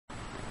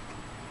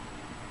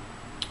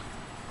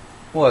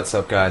What's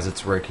up, guys?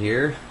 It's Rick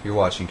here. You're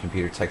watching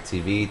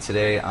ComputerTechTV.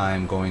 Today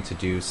I'm going to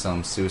do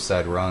some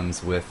suicide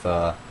runs with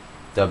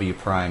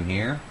wPrime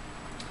here.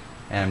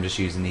 And I'm just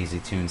using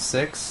EasyTune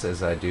 6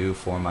 as I do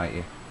for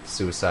my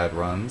suicide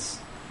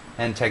runs.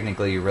 And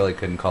technically you really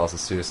couldn't call this a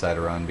suicide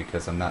run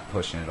because I'm not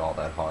pushing it all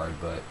that hard,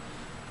 but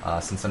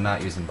since I'm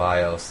not using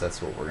BIOS,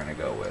 that's what we're going to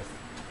go with.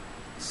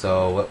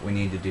 So what we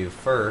need to do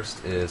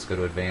first is go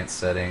to Advanced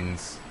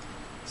Settings,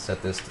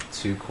 set this to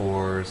 2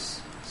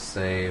 cores,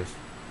 save.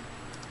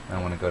 I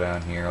want to go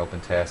down here,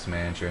 open Task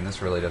Manager, and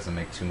this really doesn't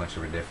make too much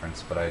of a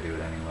difference, but I do it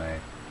anyway.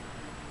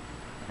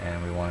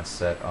 And we want to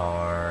set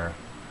our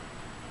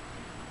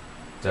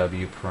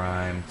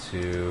wPrime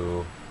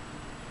to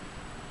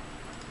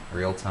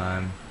real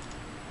time.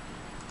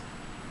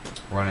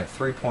 Run at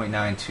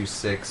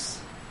 3.926.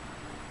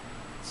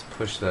 Let's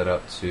push that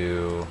up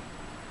to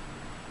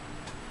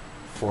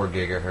 4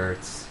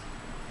 gigahertz.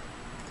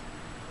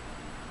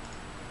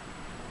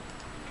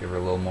 Give her a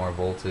little more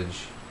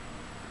voltage.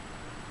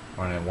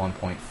 Running at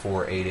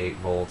 1.488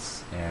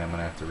 volts, and I'm going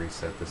to have to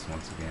reset this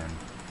once again.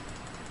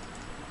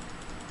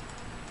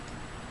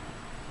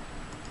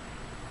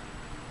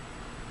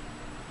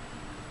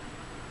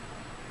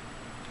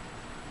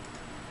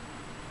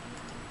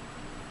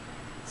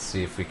 Let's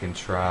see if we can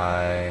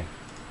try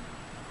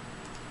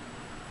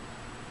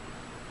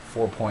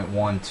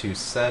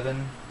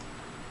 4.127.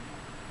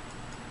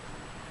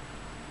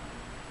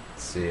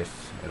 Let's see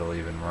if it'll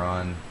even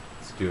run.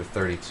 Let's do a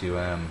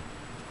 32M.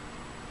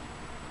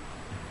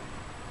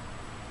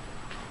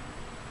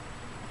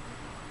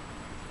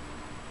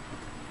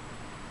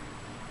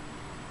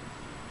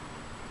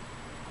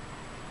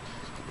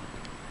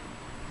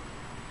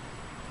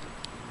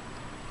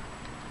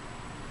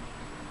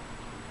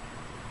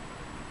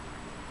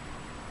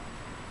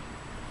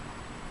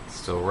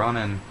 Still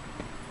running.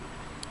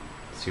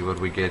 Let's see what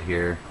we get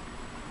here.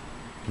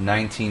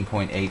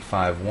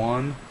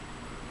 19.851. You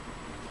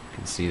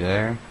can see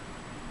there.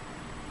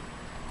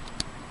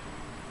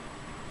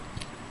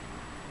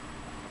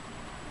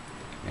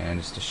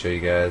 And just to show you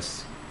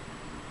guys,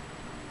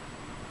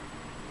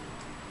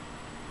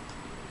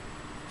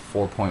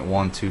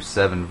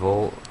 4.127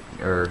 volt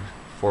or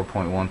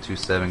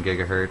 4.127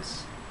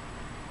 gigahertz,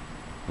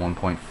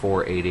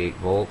 1.488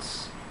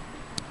 volts.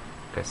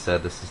 Like I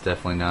said, this is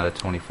definitely not a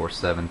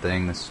 24/7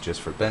 thing. This is just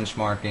for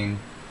benchmarking.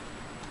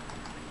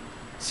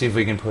 See if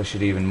we can push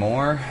it even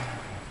more.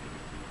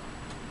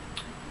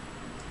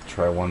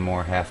 Try one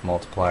more half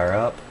multiplier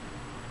up.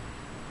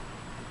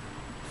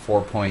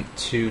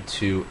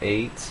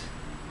 4.228.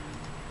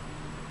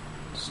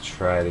 Let's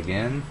try it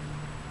again.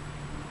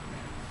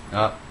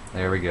 Oh,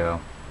 there we go.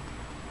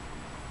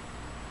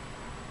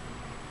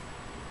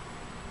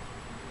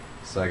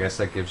 So I guess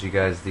that gives you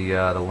guys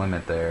the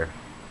limit there.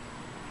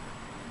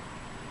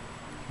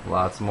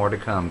 Lots more to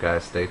come,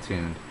 guys. Stay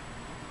tuned.